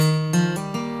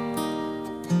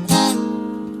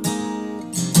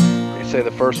say the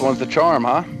first one's the charm,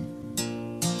 huh?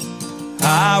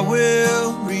 I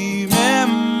will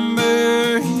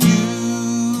remember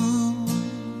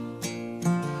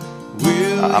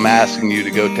you. I'm asking you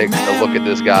to go take a look at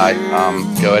this guy.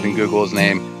 Go ahead and Google his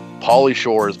name. Pauly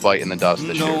Shore is biting the dust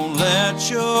this year. Don't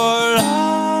let your life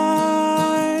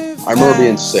I remember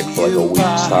being sick for like a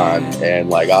week's time, and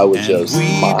like I was just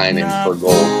mining for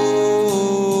gold.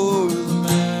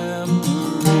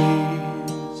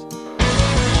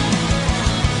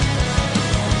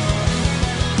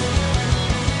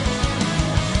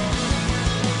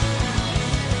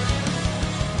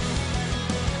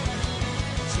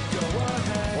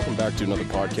 Welcome back to another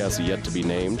podcast yet to be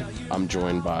named. I'm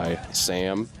joined by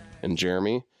Sam and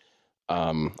Jeremy.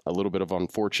 A little bit of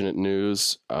unfortunate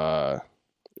news.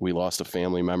 We lost a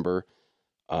family member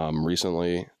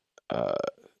recently.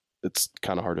 It's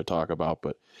kind of hard to talk about,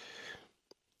 but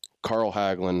Carl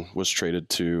Hagelin was traded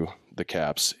to the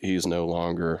Caps. He's no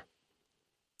longer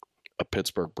a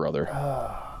Pittsburgh brother.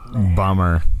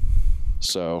 Bummer.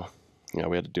 So, yeah,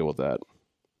 we had to deal with that.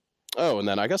 Oh, and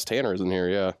then I guess Tanner isn't here.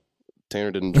 Yeah,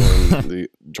 Tanner didn't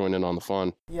join in on the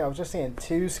fun. Yeah, I was just saying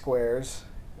 2 squares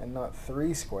and not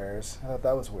 3 squares. I thought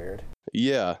that was weird.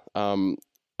 Yeah.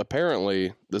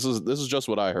 Apparently, this is just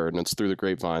what I heard, and it's through the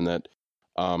grapevine that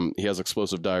he has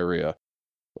explosive diarrhea.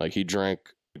 Like, he drank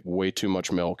way too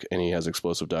much milk, and he has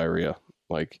explosive diarrhea.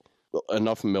 Like,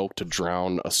 enough milk to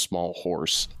drown a small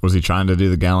horse. Was he trying to do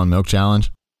the gallon milk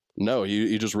challenge? No,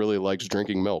 he just really likes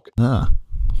drinking milk. Ah,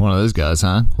 one of those guys,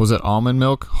 huh? Was it almond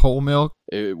milk, whole milk?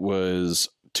 It was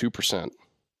 2%.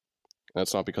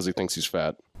 That's not because he thinks he's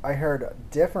fat. I heard a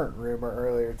different rumor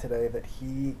earlier today that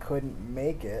he couldn't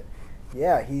make it.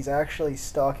 Yeah, he's actually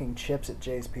stocking chips at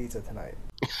Jay's Pizza tonight.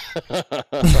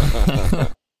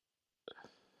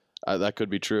 That could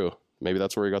be true. Maybe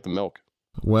that's where he got the milk.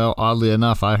 Well, oddly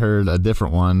enough, I heard a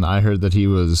different one. I heard that it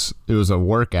was a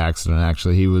work accident,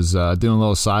 actually. He was doing a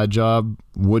little side job,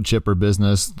 wood chipper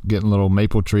business, getting a little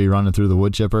maple tree running through the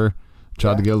wood chipper.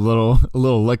 Tried to get a little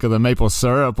lick of the maple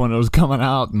syrup when it was coming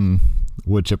out, and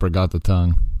wood chipper got the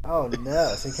tongue. Oh,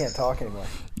 no, so he can't talk anymore.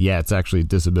 Yeah, it's actually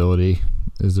disability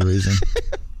is the reason.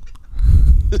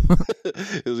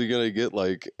 Is he going to get,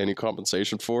 like, any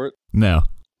compensation for it? No.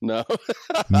 No?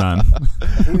 None.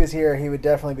 If he was here, he would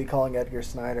definitely be calling Edgar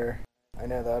Snyder. I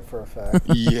know that for a fact.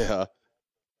 Yeah.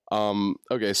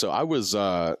 Okay, so I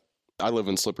live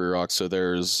in Slippery Rock, so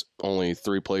there's only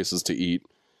 3 places to eat.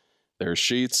 There's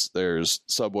Sheetz, there's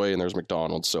Subway, and there's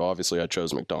McDonald's. So obviously I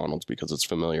chose McDonald's because it's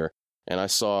familiar. And I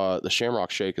saw the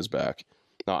Shamrock Shake is back.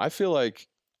 Now, I feel like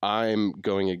I'm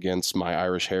going against my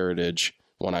Irish heritage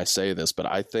when I say this, but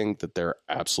I think that they're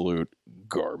absolute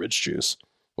garbage juice.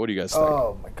 What do you guys think?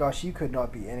 Oh my gosh, you could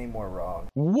not be any more wrong.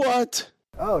 What?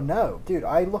 Oh no, dude,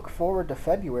 I look forward to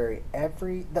February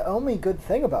the only good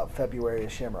thing about February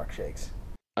is Shamrock Shakes.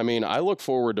 I mean, I look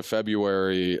forward to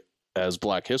February as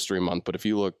Black History Month, but if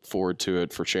you look forward to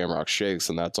it for Shamrock Shakes,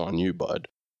 then that's on you, bud.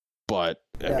 But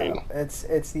I mean,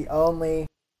 it's the only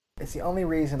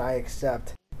reason I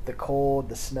accept the cold,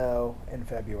 the snow in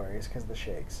February is because of the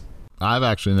shakes. I've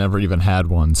actually never even had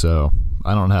one, so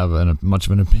I don't have much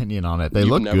of an opinion on it. They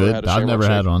look good. I've never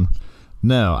had one.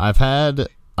 No, I've had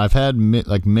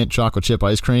mint chocolate chip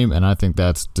ice cream, and I think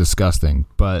that's disgusting.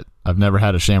 But I've never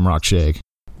had a Shamrock Shake.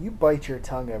 You bite your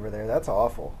tongue over there. That's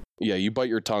awful. Yeah, you bite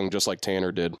your tongue just like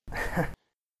Tanner did.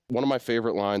 One of my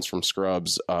favorite lines from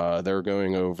Scrubs, they're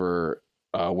going over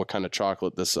what kind of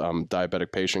chocolate this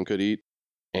diabetic patient could eat.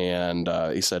 And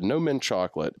he said, no mint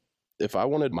chocolate. If I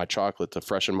wanted my chocolate to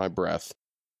freshen my breath,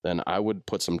 then I would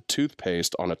put some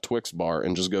toothpaste on a Twix bar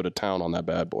and just go to town on that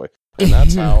bad boy. And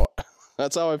that's how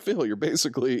I feel. You're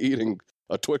basically eating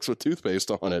a Twix with toothpaste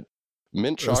on it.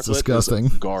 Mint chocolate disgusting.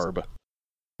 Is garb.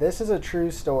 This is a true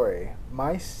story.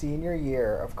 My senior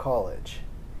year of college,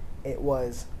 it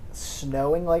was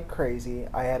snowing like crazy.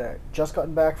 I had just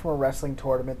gotten back from a wrestling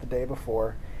tournament the day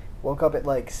before. Woke up at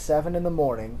like 7 in the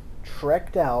morning,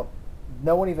 trekked out.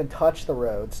 No one even touched the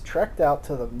roads. Trekked out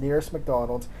to the nearest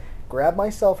McDonald's, grabbed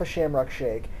myself a Shamrock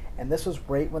Shake, and this was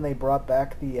right when they brought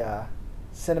back the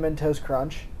Cinnamon Toast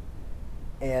Crunch,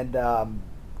 and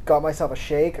got myself a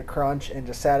shake, a crunch, and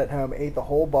just sat at home, ate the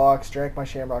whole box, drank my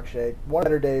Shamrock Shake. One of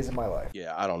the better days of my life.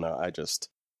 Yeah, I don't know.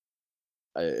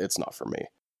 It's not for me.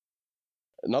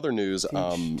 Another news.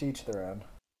 Teach their own.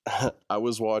 I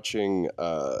was watching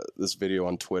this video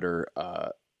on Twitter.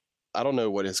 I don't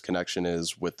know what his connection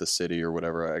is with the city or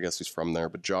whatever. I guess he's from there.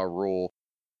 But Ja Rule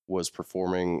was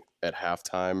performing at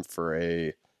halftime for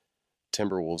a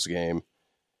Timberwolves game.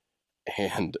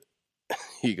 And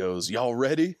he goes, y'all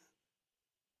ready?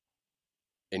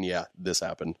 And yeah, this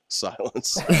happened.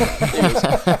 Silence.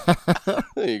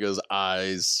 He goes,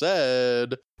 I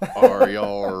said, are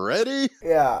y'all ready?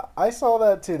 Yeah, I saw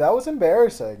that too. That was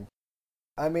embarrassing.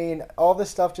 I mean, all this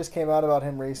stuff just came out about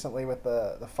him recently with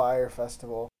the Fire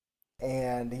Festival,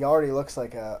 and he already looks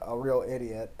like a real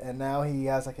idiot. And now he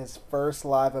has like his first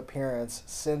live appearance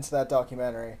since that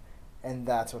documentary, and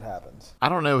that's what happens. I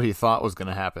don't know what he thought was going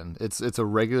to happen. It's a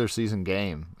regular season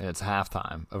game, and it's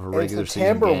halftime of a regular season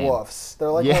game. It's the Timberwolves. They're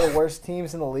like one of the worst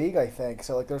teams in the league, I think.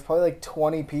 So like, there's probably like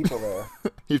 20 people there.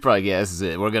 He's probably, this is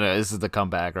it. This is the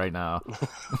comeback right now.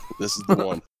 This is the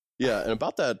one. Yeah, and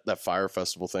about that Fire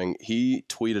Festival thing, he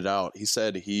tweeted out, he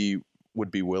said he would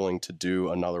be willing to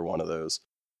do another one of those.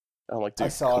 And I'm like, dude, I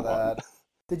saw come that. on.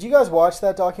 Did you guys watch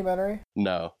that documentary?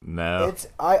 No.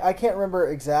 I can't remember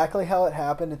exactly how it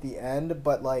happened at the end,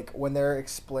 but like when they're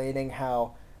explaining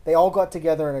how they all got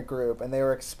together in a group and they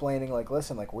were explaining like,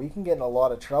 listen, like we can get in a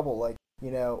lot of trouble, like,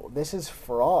 you know, this is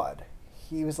fraud.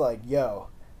 He was like, yo,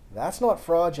 that's not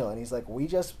fraudulent. He's like, we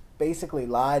just basically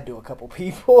lied to a couple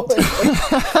people.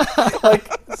 like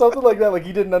something like that. Like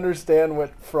he didn't understand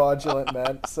what fraudulent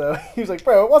meant. So he was like,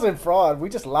 bro, it wasn't fraud. We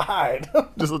just lied.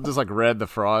 just like read the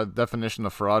fraud definition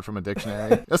of fraud from a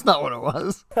dictionary. That's not what it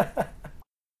was.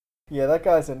 Yeah, that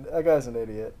guy's an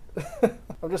idiot.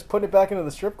 I'm just putting it back into the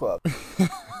strip club.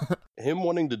 Him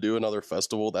wanting to do another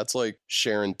festival, that's like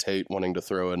Sharon Tate wanting to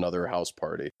throw another house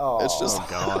party. Oh, it's just,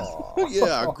 God.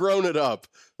 Yeah, grown it up.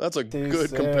 That's a Too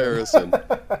good soon. comparison.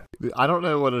 I don't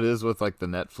know what it is with like the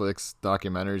Netflix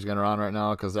documentaries going around right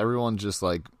now because everyone's just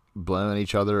like blowing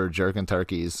each other or jerking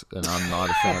turkeys, and I'm not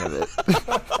a fan of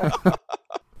it.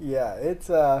 Yeah,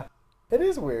 it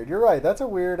is weird. You're right. That's a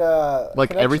weird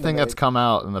like everything connection that's to make. come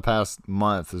out in the past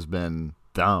month has been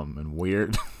dumb and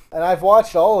weird. And I've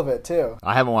watched all of it too.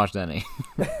 I haven't watched any.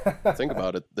 Think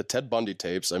about it. The Ted Bundy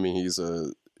tapes, I mean, he's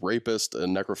a rapist, a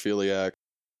necrophiliac,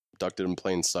 abducted in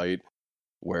plain sight,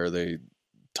 where they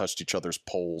touched each other's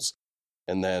poles.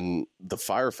 And then the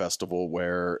Fire Festival,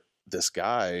 where this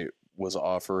guy was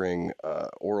offering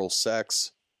oral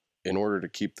sex in order to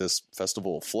keep this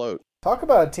festival afloat. Talk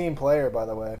about a team player, by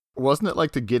the way. Wasn't it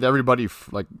like to get everybody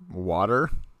like water?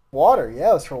 Water,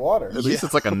 yeah, it was for water. At least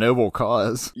it's like a noble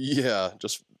cause. Yeah,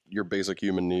 just your basic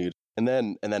human need. And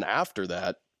then after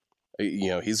that, you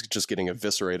know, he's just getting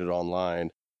eviscerated online,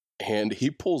 and he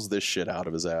pulls this shit out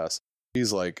of his ass.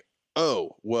 He's like,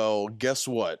 oh, well, guess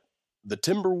what? The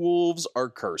Timberwolves are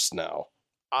cursed now.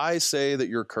 I say that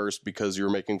you're cursed because you're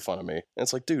making fun of me. And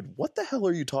it's like, dude, what the hell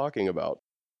are you talking about?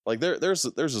 Like, there's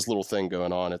this little thing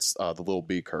going on. It's the Lil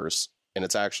B curse, and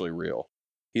it's actually real.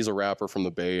 He's a rapper from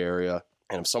the Bay Area,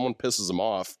 and if someone pisses him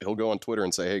off, he'll go on Twitter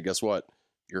and say, hey, guess what?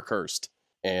 You're cursed.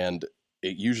 And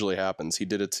it usually happens. He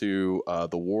did it to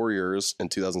the Warriors in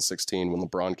 2016 when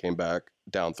LeBron came back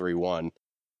down 3-1.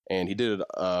 And he did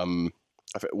it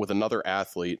with another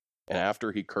athlete. And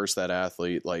after he cursed that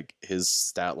athlete, like his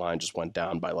stat line just went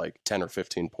down by like 10 or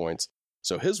 15 points.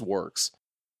 So his works.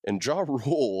 And Ja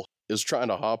Rule is trying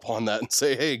to hop on that and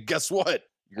say, hey, guess what?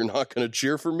 You're not going to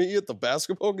cheer for me at the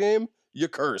basketball game? You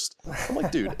cursed. I'm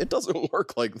like, dude, it doesn't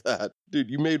work like that. Dude,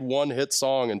 you made one hit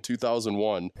song in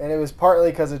 2001. And it was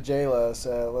partly because of J-Lo,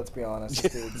 so let's be honest.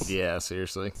 Yeah,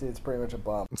 seriously. It's pretty much a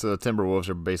bump. So the Timberwolves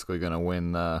are basically going to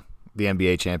win the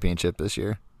NBA championship this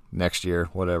year. Next year,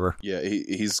 whatever. Yeah,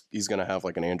 he's going to have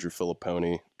like an Andrew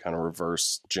Filipponi kind of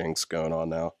reverse jinx going on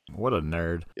now. What a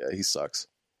nerd. Yeah, he sucks.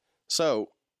 So,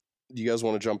 do you guys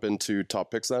want to jump into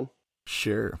top picks then?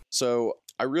 Sure. So,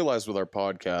 I realize with our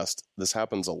podcast, this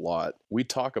happens a lot. We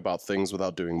talk about things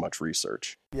without doing much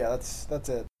research. Yeah, that's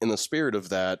it. In the spirit of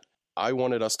that, I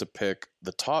wanted us to pick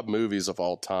the top movies of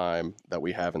all time that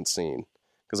we haven't seen.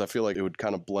 Because I feel like it would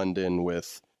kind of blend in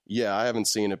with, yeah, I haven't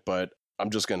seen it, but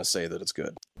I'm just going to say that it's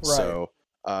good. Right. So,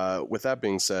 with that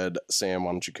being said, Sam,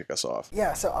 why don't you kick us off?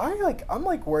 Yeah, so I'm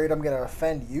worried I'm going to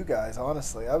offend you guys,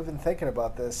 honestly. I've been thinking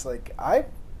about this. Like, I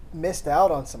missed out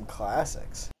on some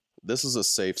classics. This is a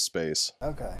safe space.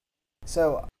 Okay.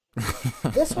 So,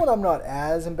 this one I'm not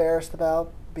as embarrassed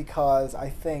about because I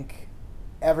think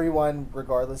everyone,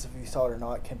 regardless if you saw it or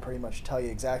not, can pretty much tell you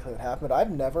exactly what happened. But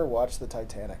I've never watched the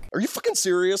Titanic. Are you fucking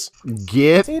serious?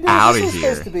 Get See, dude, out this of is here.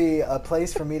 supposed to be a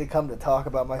place for me to come to talk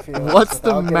about my feelings. What's the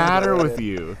without getting matter related. with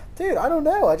you? Dude, I don't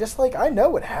know. I know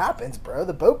what happens, bro.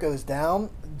 The boat goes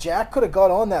down. Jack could have got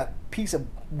on that piece of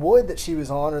wood that she was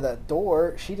on or that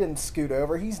door. She didn't scoot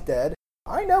over. He's dead.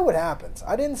 I know what happens.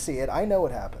 I didn't see it. I know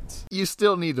what happens. You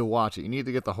still need to watch it. You need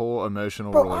to get the whole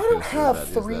emotional Bro, roller I coaster. don't have that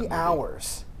is that 3 movie.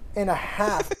 hours and a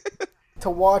half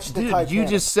to watch the Dude, Titanic. you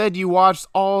just said you watched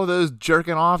all of those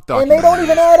jerking off And documentaries. they don't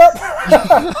even add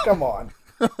up. Come on.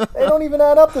 They don't even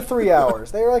add up to 3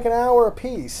 hours. They're like an hour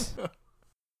apiece.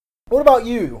 What about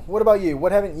you?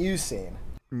 What haven't you seen?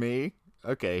 Me?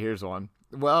 Okay, here's one.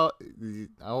 Well,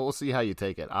 we'll see how you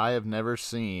take it. I have never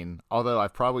seen, although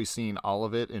I've probably seen all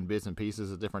of it in bits and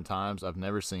pieces at different times, I've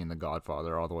never seen The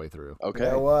Godfather all the way through. Okay.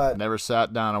 You know what? Never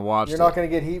sat down and watched it. You're not going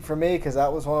to get heat from me because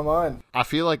that was one of mine. I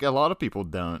feel like a lot of people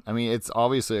don't. I mean, it's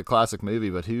obviously a classic movie,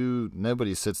 but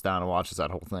nobody sits down and watches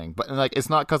that whole thing. But like, it's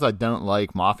not because I don't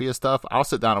like mafia stuff. I'll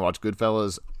sit down and watch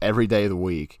Goodfellas every day of the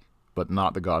week, but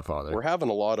not The Godfather. We're having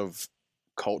a lot of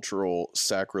cultural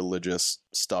sacrilegious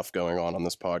stuff going on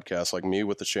this podcast, like me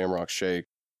with the Shamrock Shake,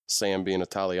 Sam being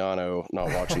Italiano, not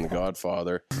watching The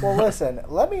Godfather. Well, listen,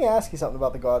 let me ask you something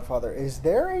about The Godfather. Is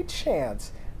there a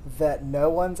chance that no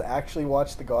one's actually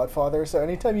watched The Godfather? So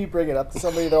anytime you bring it up to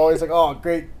somebody, they're always like, oh,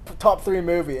 great top 3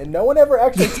 movie, and no one ever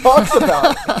actually talks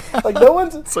about it. Like, no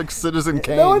one's... It's like Citizen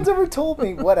Kane. No one's ever told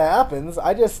me what happens.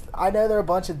 I know there are a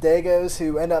bunch of Dagos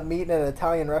who end up meeting at an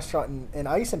Italian restaurant and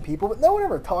icing people, but no one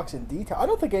ever talks in detail. I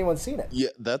don't think anyone's seen it. Yeah,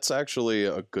 that's actually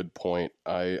a good point.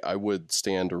 I would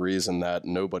stand to reason that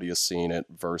nobody has seen it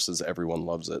versus everyone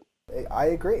loves it. I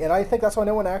agree, and I think that's why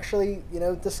no one actually,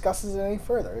 discusses it any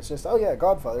further. It's just, oh yeah,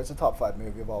 Godfather, it's a top 5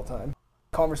 movie of all time.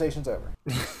 Conversation's over.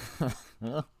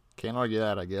 Well, can't argue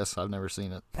that, I guess. I've never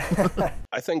seen it.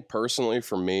 I think personally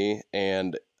for me,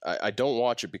 and I don't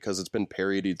watch it because it's been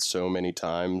parodied so many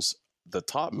times, the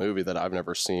top movie that I've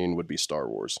never seen would be Star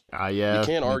Wars. Yeah, you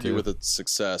can't argue too. with its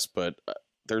success, but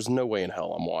there's no way in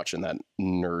hell I'm watching that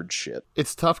nerd shit.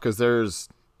 It's tough because there's,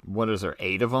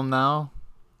 8 of them now?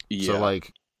 Yeah. So,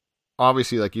 like...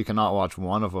 Obviously, like, you cannot watch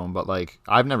one of them, but, like,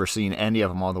 I've never seen any of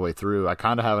them all the way through. I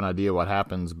kind of have an idea what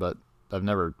happens, but I've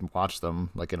never watched them,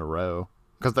 like, in a row.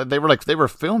 Because they were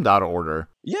filmed out of order.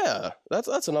 Yeah,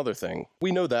 that's another thing.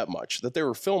 We know that much, that they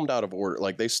were filmed out of order.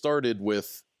 Like, they started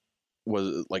with,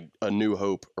 like, A New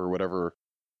Hope or whatever,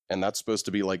 and that's supposed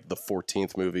to be, like, the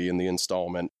 14th movie in the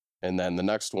installment, and then the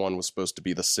next one was supposed to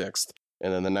be the 6th,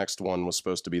 and then the next one was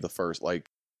supposed to be the 1st.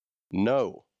 Like,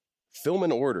 no. Film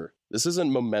in order. This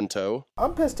isn't Memento.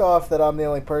 I'm pissed off that I'm the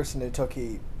only person who took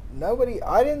heat.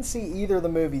 I didn't see either of the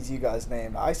movies you guys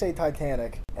named. I say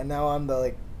Titanic, and now I'm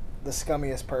the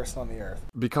scummiest person on the earth.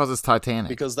 Because it's Titanic.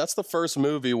 Because that's the first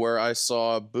movie where I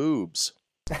saw boobs.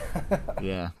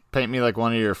 Yeah. Paint me like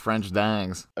one of your French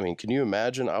dangs. I mean, can you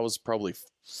imagine? I was probably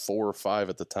 4 or 5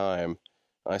 at the time.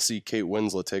 I see Kate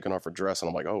Winslet taking off her dress, and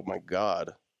I'm like, oh my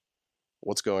God,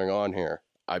 what's going on here?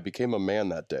 I became a man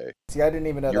that day. See, I didn't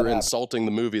even know You're that insulting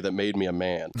the movie that made me a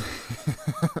man.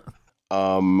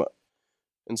 In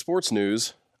sports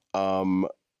news,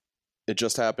 it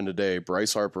just happened today.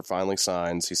 Bryce Harper finally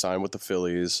signs. He signed with the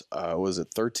Phillies. Was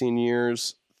it 13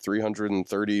 years,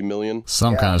 $330 million?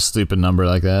 Some kind of stupid number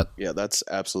like that. Yeah, that's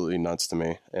absolutely nuts to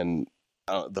me. And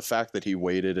the fact that he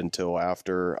waited until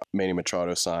after Manny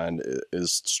Machado signed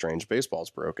is strange. Baseball's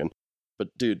broken.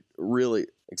 But, dude, really,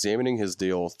 examining his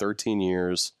deal, 13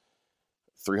 years,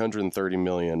 $330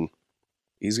 million,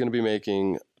 he's going to be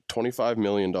making $25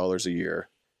 million a year,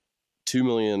 $2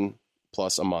 million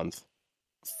plus a month,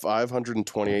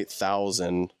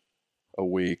 $528,000 a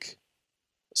week,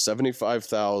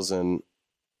 $75,000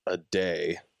 a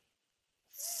day,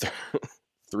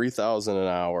 $3,000 an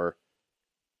hour,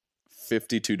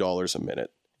 $52 a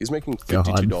minute. He's making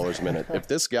 $52 a minute. If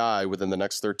this guy within the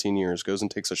next 13 years goes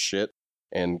and takes a shit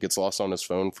and gets lost on his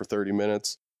phone for 30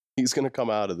 minutes, he's going to come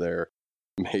out of there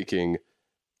making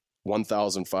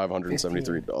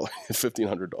 $1,573,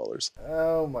 $1,500.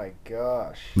 Oh my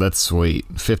gosh. That's sweet.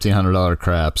 $1,500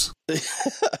 craps.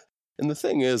 And the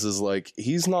thing is like,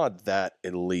 he's not that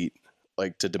elite,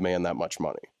 like, to demand that much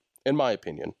money, in my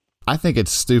opinion. I think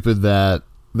it's stupid that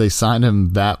they signed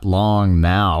him that long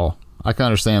now. I can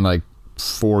understand, like,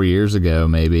 4 years ago,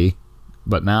 maybe.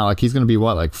 But now, like, he's going to be,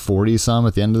 what, like 40-some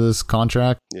at the end of this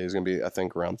contract? Yeah, he's going to be, I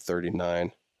think, around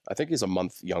 39. I think he's a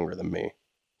month younger than me.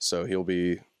 So he'll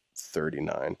be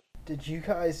 39. Did you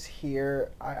guys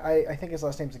hear, I think his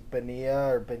last name's like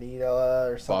Bonilla or Bonita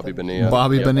or something? Bobby Bonilla.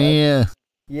 Bobby Bonilla.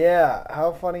 Yeah,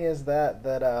 how funny is that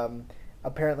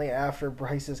apparently after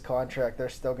Bryce's contract, they're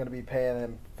still going to be paying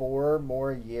him 4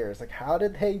 more years. Like, how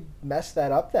did they mess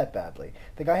that up that badly?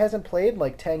 The guy hasn't played in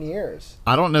like 10 years.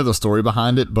 I don't know the story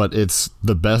behind it, but it's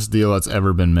the best deal that's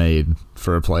ever been made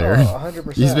for a player. Oh,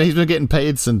 100%. He's been getting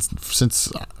paid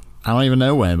since I don't even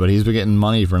know when, but he's been getting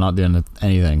money for not doing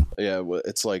anything. Yeah, well,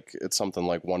 it's something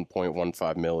like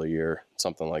 1.15 mil a year,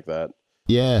 something like that.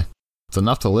 Yeah, it's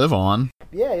enough to live on.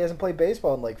 Yeah, he hasn't played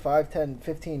baseball in like 5, 10,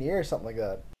 15 years, something like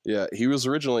that. Yeah, he was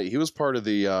part of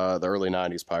the early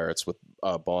 90s Pirates with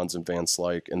Bonds and Van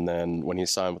Slyke, and then when he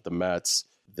signed with the Mets,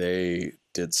 they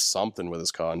did something with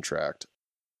his contract.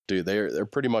 Dude, they're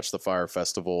pretty much the Fire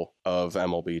Festival of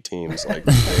MLB teams. Like,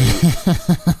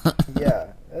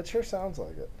 Yeah, that sure sounds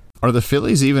like it. Are the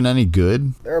Phillies even any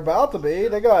good? They're about to be.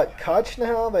 They got Kutch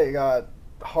now. They got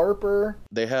Harper.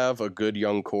 they have a good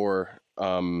young core.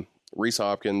 Rhys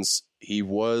Hopkins, he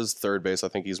was third base. I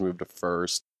think he's moved to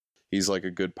first. He's like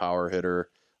a good power hitter.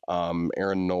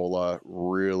 Aaron Nola,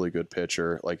 really good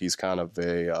pitcher. Like he's kind of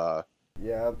a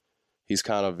Yeah.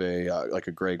 like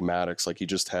a Greg Maddux. Like he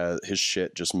just has his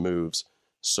shit just moves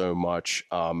so much.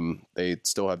 They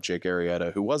still have Jake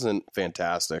Arrieta, who wasn't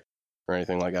fantastic or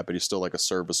anything like that, but he's still like a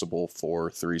serviceable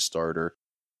 4-3 starter.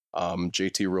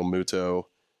 JT Realmuto,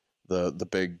 the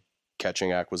big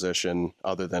catching acquisition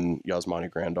other than Yasmani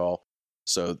Grandal.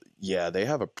 So yeah, they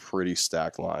have a pretty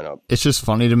stacked lineup. It's just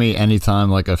funny to me anytime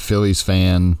like a Phillies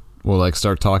fan will like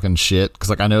start talking shit, because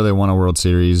like I know they won a World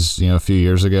Series, a few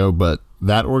years ago, but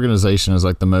that organization is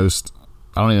like the most,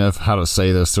 I don't even know how to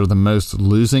say this, they're the most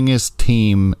losingest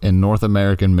team in North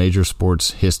American major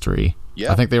sports history.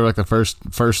 Yeah. I think they were like the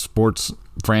first sports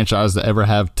franchise to ever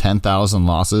have 10,000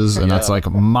 losses, and that's like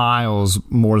miles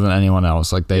more than anyone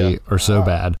else. Like they are so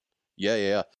bad.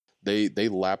 Yeah. They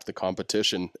lapped the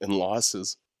competition in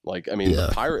losses. Like, I mean,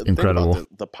 incredible.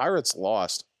 The Pirates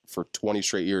lost for 20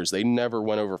 straight years. They never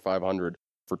went over 500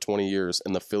 for 20 years,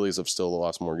 and the Phillies have still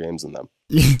lost more games than them.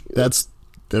 That's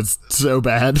so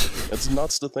bad. It's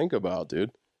nuts to think about,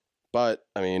 dude. But,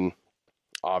 I mean,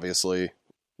 obviously,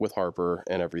 with Harper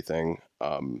and everything,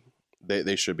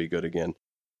 they should be good again.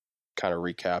 Kind of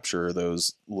recapture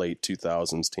those late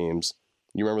 2000s teams.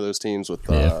 You remember those teams with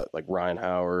like Ryan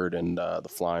Howard and the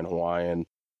Flying Hawaiian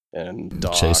and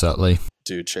Doc. Chase Utley.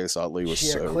 Dude, Chase Utley was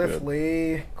so Cliff good.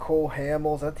 Lee, Cole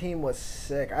Hamels. That team was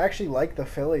sick. I actually liked the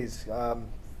Phillies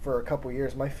for a couple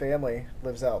years. My family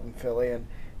lives out in Philly, and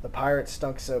the Pirates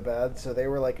stunk so bad, so they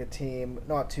were like a team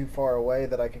not too far away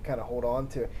that I could kind of hold on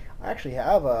to. I actually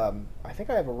have I think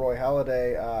I have a Roy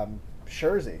Halladay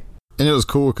jersey. And it was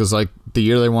cool because, like, the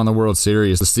year they won the World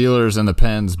Series, the Steelers and the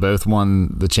Pens both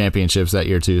won the championships that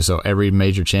year, too. So every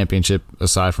major championship,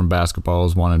 aside from basketball,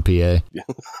 is won in PA. Yeah.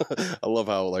 I love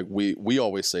how, like, we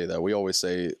always say that. We always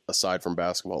say, aside from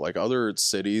basketball, like, other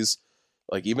cities,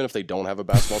 like, even if they don't have a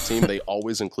basketball team, they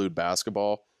always include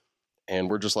basketball. And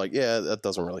we're just like, yeah, that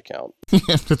doesn't really count.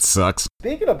 It sucks.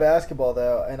 Speaking of basketball,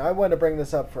 though, and I want to bring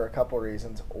this up for a couple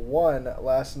reasons. One,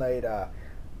 last night,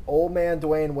 old man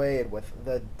Dwayne Wade with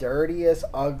the dirtiest,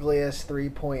 ugliest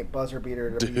three-point buzzer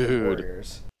beater to beat the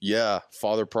Warriors. Yeah,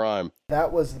 Father Prime.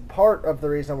 That was part of the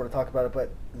reason I want to talk about it,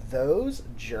 but those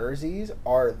jerseys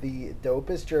are the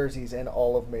dopest jerseys in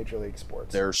all of Major League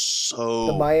Sports. They're so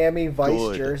the Miami Vice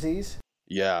good. jerseys.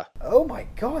 Yeah. Oh my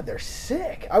God, they're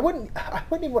sick. I wouldn't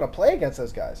even want to play against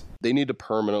those guys. They need to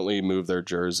permanently move their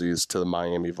jerseys to the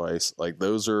Miami Vice. Like,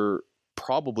 those are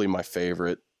probably my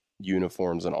favorite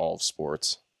uniforms in all of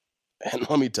sports. And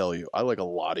let me tell you, I like a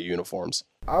lot of uniforms.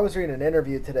 I was reading an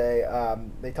interview today.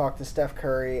 They talked to Steph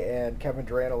Curry and Kevin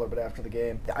Durant a little bit after the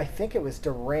game. I think it was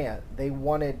Durant. They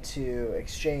wanted to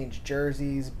exchange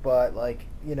jerseys, but, like,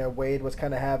 Wade was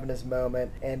kind of having his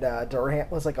moment. And Durant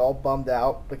was, like, all bummed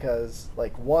out because,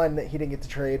 like, one, he didn't get to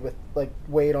trade with, like,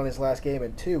 Wade on his last game.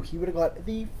 And two, he would have got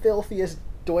the filthiest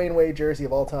Dwayne Wade jersey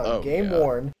of all time.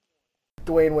 Game-worn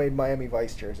Dwayne Wade Miami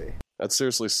Vice jersey. That's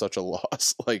seriously such a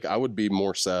loss. Like, I would be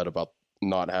more sad about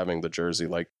not having the jersey.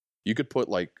 Like, you could put,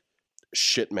 like,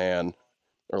 Shit Man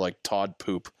or, like, Todd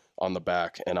Poop on the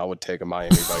back, and I would take a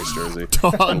Miami Vice jersey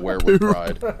and wear it with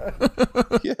pride.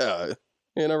 Yeah.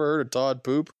 You never heard of Todd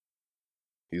Poop?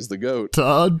 He's the GOAT.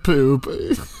 Todd Poop.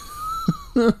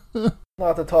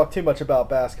 Not to talk too much about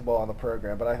basketball on the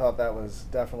program, but I thought that was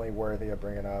definitely worthy of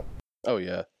bringing up. Oh,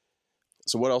 yeah.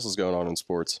 So what else is going on in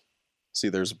sports? See,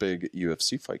 there's a big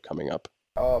UFC fight coming up.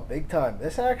 Oh, big time.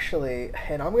 This actually,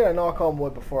 and I'm going to knock on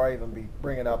wood before I even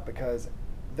bring it up, because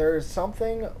there's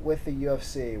something with the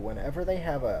UFC, whenever they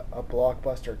have a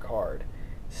blockbuster card,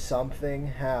 something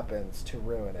happens to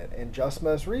ruin it. And just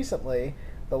most recently,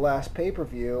 the last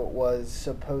pay-per-view was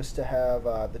supposed to have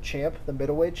the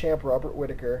middleweight champ, Robert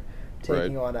Whittaker,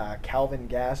 taking on Calvin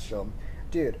Gastelum.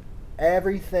 Dude,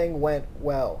 everything went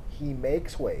well. He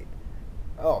makes weight.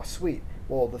 Oh, sweet.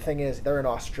 Well, the thing is, they're in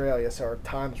Australia, so our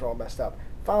times are all messed up.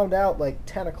 Found out like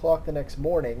 10 o'clock the next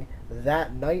morning,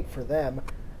 that night for them,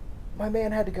 my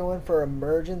man had to go in for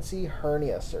emergency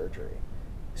hernia surgery.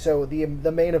 So the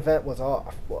main event was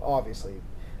off, well, obviously.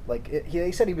 Like,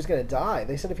 they said he was going to die.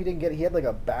 They said if he didn't get it, he had like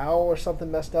a bowel or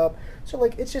something messed up. So,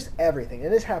 like, it's just everything.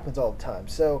 And this happens all the time.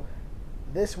 So,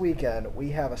 this weekend,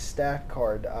 we have a stacked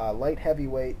card. Light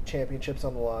heavyweight championships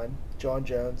on the line. John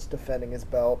Jones defending his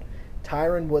belt.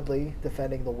 Tyron Woodley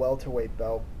defending the welterweight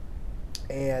belt.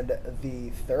 And the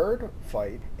third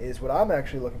fight is what I'm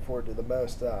actually looking forward to the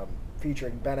most,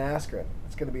 featuring Ben Askren.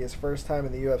 It's going to be his first time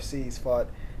in the UFC. He's fought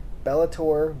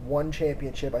Bellator, won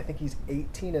championship. I think he's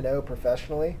 18-0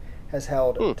 professionally. Has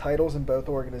held titles in both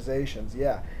organizations.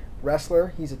 Yeah,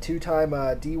 wrestler. He's a 2-time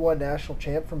D1 national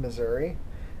champ from Missouri.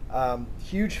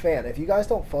 Huge fan. If you guys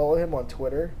don't follow him on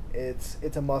Twitter, it's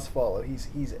a must follow. He's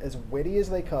as witty as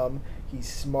they come. He's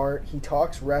smart. He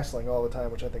talks wrestling all the time,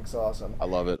 which I think is awesome. I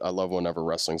love it. I love whenever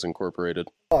wrestling's incorporated.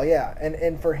 Oh yeah,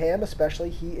 and for him especially,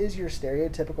 he is your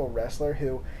stereotypical wrestler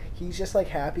who he's just like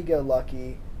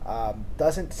happy-go-lucky.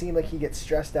 Doesn't seem like he gets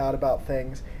stressed out about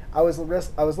things. I was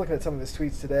looking at some of his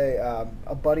tweets today.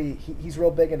 A buddy, he's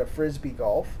real big into frisbee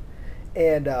golf,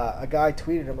 and a guy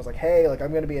tweeted him, was like, "Hey, like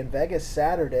I'm going to be in Vegas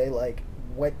Saturday. Like,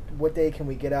 what day can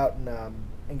we get out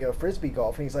and go frisbee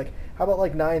golf?" And he's like, "How about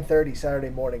like 9:30 Saturday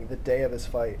morning, the day of his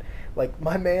fight?" Like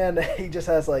my man, he just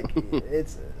has like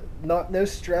it's no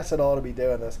stress at all to be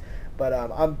doing this. But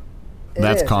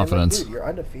That's confidence. Like, dude, you're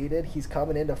undefeated. He's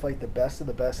coming in to fight the best of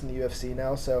the best in the UFC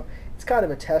now, so it's kind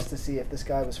of a test to see if this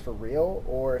guy was for real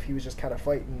or if he was just kind of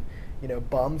fighting,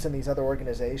 bums in these other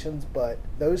organizations. But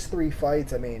those 3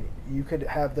 fights, I mean, you could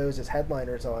have those as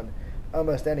headliners on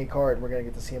almost any card. We're going to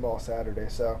get to see them all Saturday,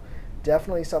 so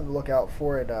definitely something to look out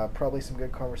for, and probably some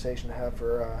good conversation to have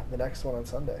for the next one on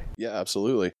Sunday. Yeah,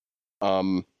 absolutely.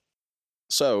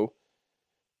 So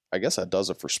I guess that does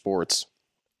it for sports.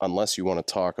 Unless you want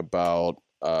to talk about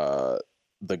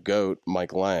the GOAT,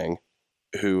 Mike Lang,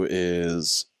 who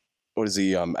is, what is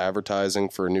he, advertising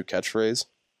for a new catchphrase?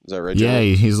 Is that right, Yeah,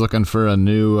 Jeremy? he's looking for a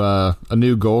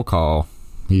new goal call.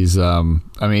 He's,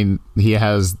 he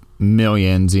has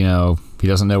millions, he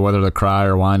doesn't know whether to cry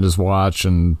or wind his watch,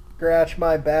 and Scratch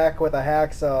my back with a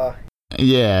hacksaw.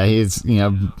 yeah, he's,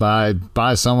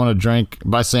 buy someone a drink,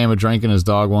 buy Sam a drink and his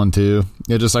dog one too.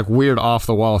 It's just like weird off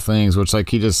the wall things, which like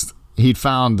he'd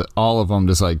found all of them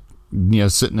just like,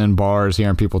 sitting in bars,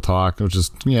 hearing people talk, which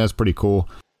is, it's pretty cool.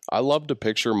 I love to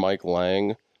picture Mike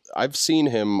Lang. I've seen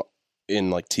him in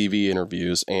like TV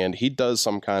interviews, and he does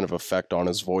some kind of effect on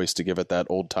his voice to give it that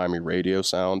old-timey radio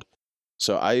sound.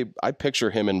 So I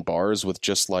picture him in bars with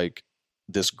just like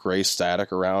this gray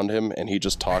static around him, and he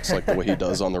just talks like the way he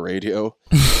does on the radio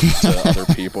to other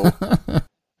people.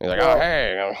 He's like, "Oh,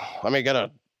 hey, let me get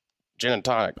a gin and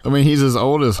tonic." I mean, he's as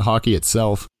old as hockey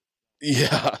itself.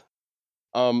 Yeah.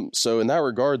 So in that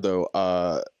regard, though,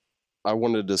 I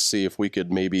wanted to see if we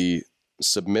could maybe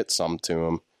submit some to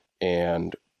him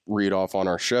and read off on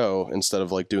our show instead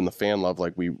of like doing the fan love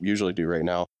like we usually do right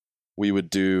now. We would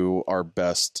do our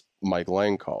best Mike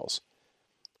Lang calls.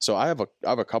 So I have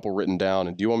a couple written down,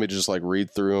 and do you want me to just like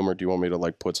read through them, or do you want me to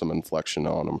like put some inflection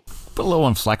on them? Put a little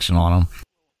inflection on them.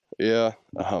 Yeah.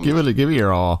 Give it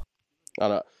your all. I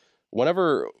don't know.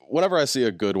 Whenever I see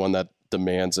a good one that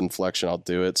demands inflection, I'll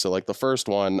do it. So like the first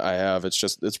one I have,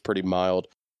 it's pretty mild.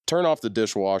 Turn off the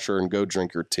dishwasher and go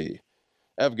drink your tea.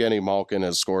 Evgeny Malkin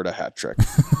has scored a hat trick.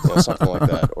 Something like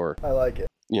that. Or I like it.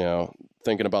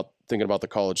 Thinking about the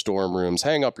college dorm rooms,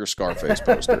 hang up your Scarface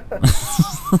poster.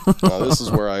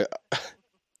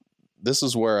 This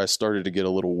is where I started to get a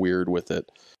little weird with it.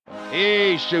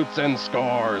 He shoots and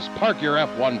scores. Park your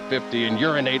F-150 and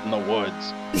urinate in the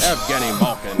woods. Evgeny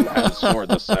Malkin has scored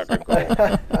the second goal.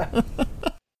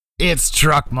 It's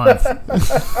truck month.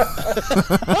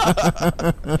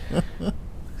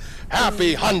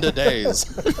 Happy Honda days.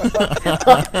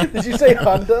 Did you say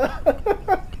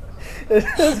Honda?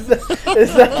 Is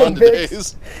that Honda mix?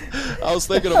 days. I was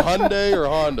thinking of Hyundai or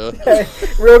Honda. Hey,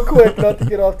 real quick, not to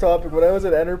get off topic, when I was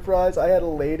at Enterprise, I had a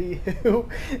lady who,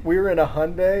 we were in a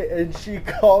Hyundai, and she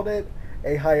called it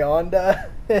a Hyundai,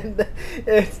 and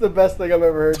it's the best thing I've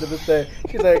ever heard to this day.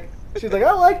 She's like,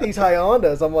 I like these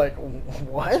Hyundais. I'm like,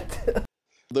 what?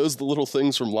 Those the little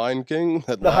things from Lion King?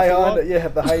 That The laugh a lot? Hyundai, yeah,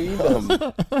 the hyenas.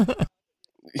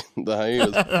 The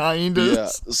hyenas.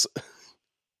 Hyenas.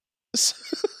 Yeah.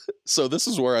 So this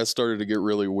is where I started to get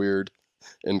really weird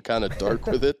and kind of dark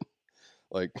with it.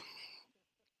 Like,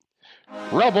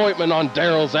 Rob Oitman on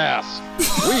Daryl's ass.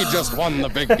 We just won the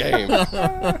big game.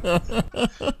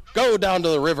 Go down to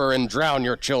the river and drown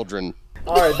your children.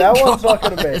 All right, that one's not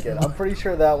going to make it. I'm pretty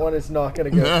sure that one is not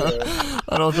going to go through.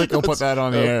 I don't think I'll put that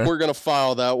on the air. We're going to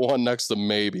file that one next to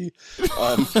maybe.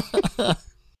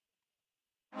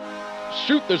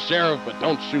 Shoot the sheriff, but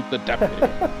don't shoot the deputy.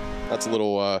 That's a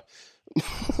little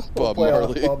Bob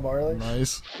Marley. Bob Marley.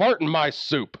 Nice. Fart in my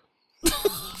soup.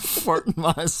 Fart in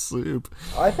my soup.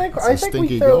 I think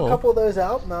we throw a couple of those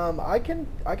out, and I can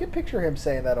picture him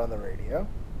saying that on the radio.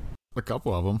 A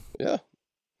couple of them. Yeah.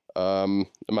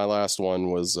 My last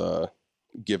one was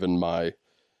given my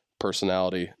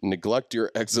personality, neglect your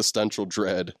existential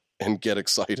dread and get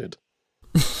excited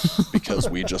because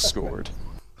we just scored.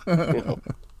 You know?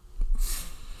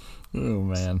 Oh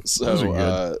man.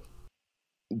 So,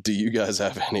 do you guys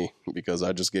have any? Because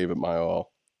I just gave it my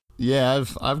all. Yeah,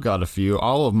 I've got a few.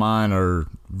 All of mine are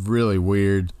really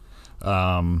weird.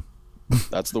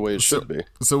 That's the way it should be.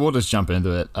 So we'll just jump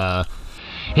into it.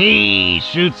 He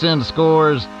shoots and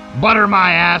scores. Butter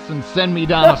my ass and send me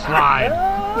down a slide.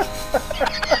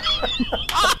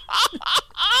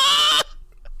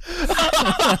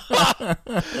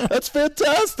 That's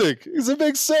fantastic because it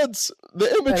makes sense. The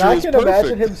imagery And I is can perfect.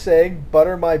 imagine him saying,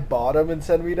 butter my bottom and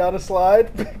send me down a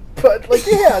slide. But, like,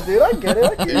 yeah, dude, I get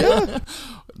it. Yeah.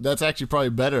 That's actually probably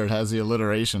better. It has the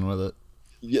alliteration with it.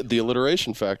 Yeah, the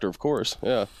alliteration factor, of course.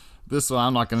 Yeah. This one,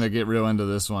 I'm not going to get real into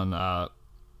this one.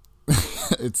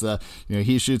 It's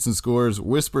he shoots and scores.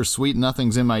 Whisper sweet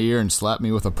nothings in my ear and slap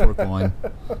me with a pork loin.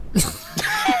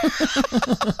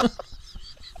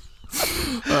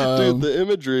 Dude, the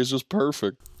imagery is just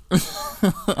perfect.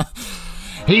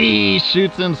 He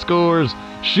shoots and scores.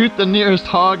 Shoot the nearest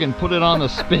hog and put it on the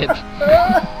spit.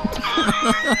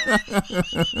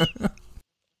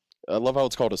 I love how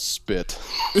it's called a spit.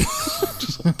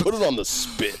 Just put it on the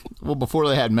spit. Well, before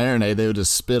they had marinade, they would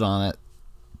just spit on it.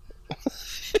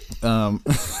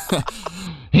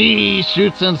 He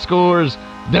shoots and scores.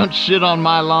 Don't shit on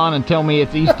my lawn and tell me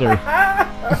it's Easter.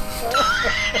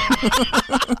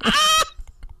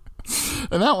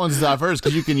 And that one's diverse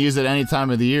because you can use it any time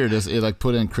of the year. Just like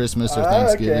put in Christmas or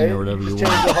Thanksgiving okay. or whatever you Just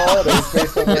change want. the holidays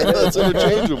based on Yeah, what that's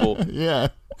interchangeable.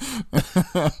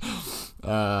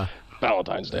 Yeah.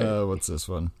 Valentine's Day. What's this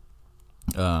one?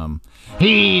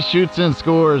 He shoots and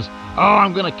scores. Oh,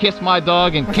 I'm gonna kiss my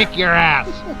dog and kick your ass.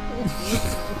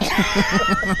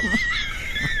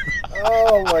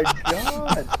 Oh my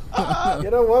god.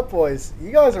 You know what, boys?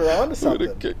 You guys are on to I'm something.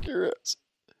 gonna kick your ass.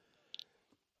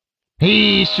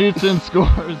 He shoots and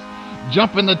scores.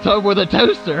 Jump in the tub with a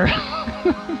toaster.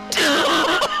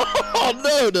 Oh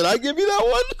no! Did I give you that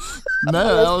one? No,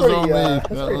 That's that was pretty, on me. that's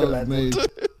That pretty was me.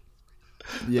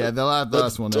 Yeah, the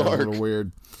last one there was a dark. little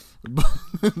weird.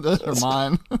 Those are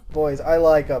mine. Boys, I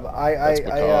like them. That's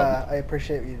macabre. I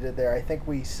appreciate what you did there. I think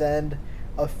we send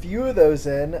a few of those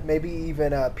in, maybe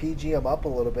even PG them up a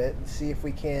little bit, and see if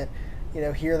we can't,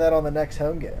 hear that on the next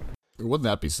home game. Wouldn't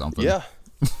that be something? Yeah.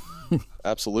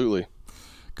 Absolutely.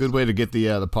 Good way to get the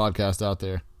podcast out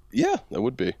there. Yeah, that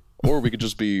would be. Or we could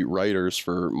just be writers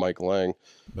for Mike Lang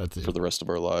That's it. for the rest of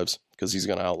our lives because he's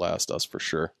gonna outlast us for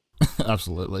sure.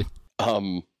 Absolutely.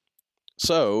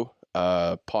 So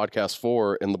podcast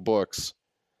 4 in the books,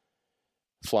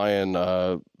 flying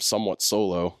somewhat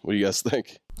solo. What do you guys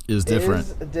think? Is different.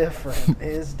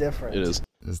 Is different. It is.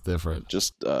 It's different.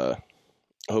 Just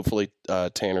hopefully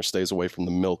Tanner stays away from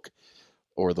the milk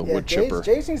or the wood Jace, chipper.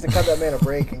 Jace needs to cut that man a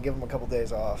break and give him a couple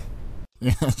days off.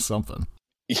 Yeah, something.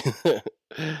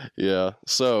 Yeah.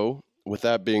 So with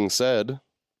that being said,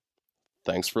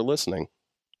 thanks for listening.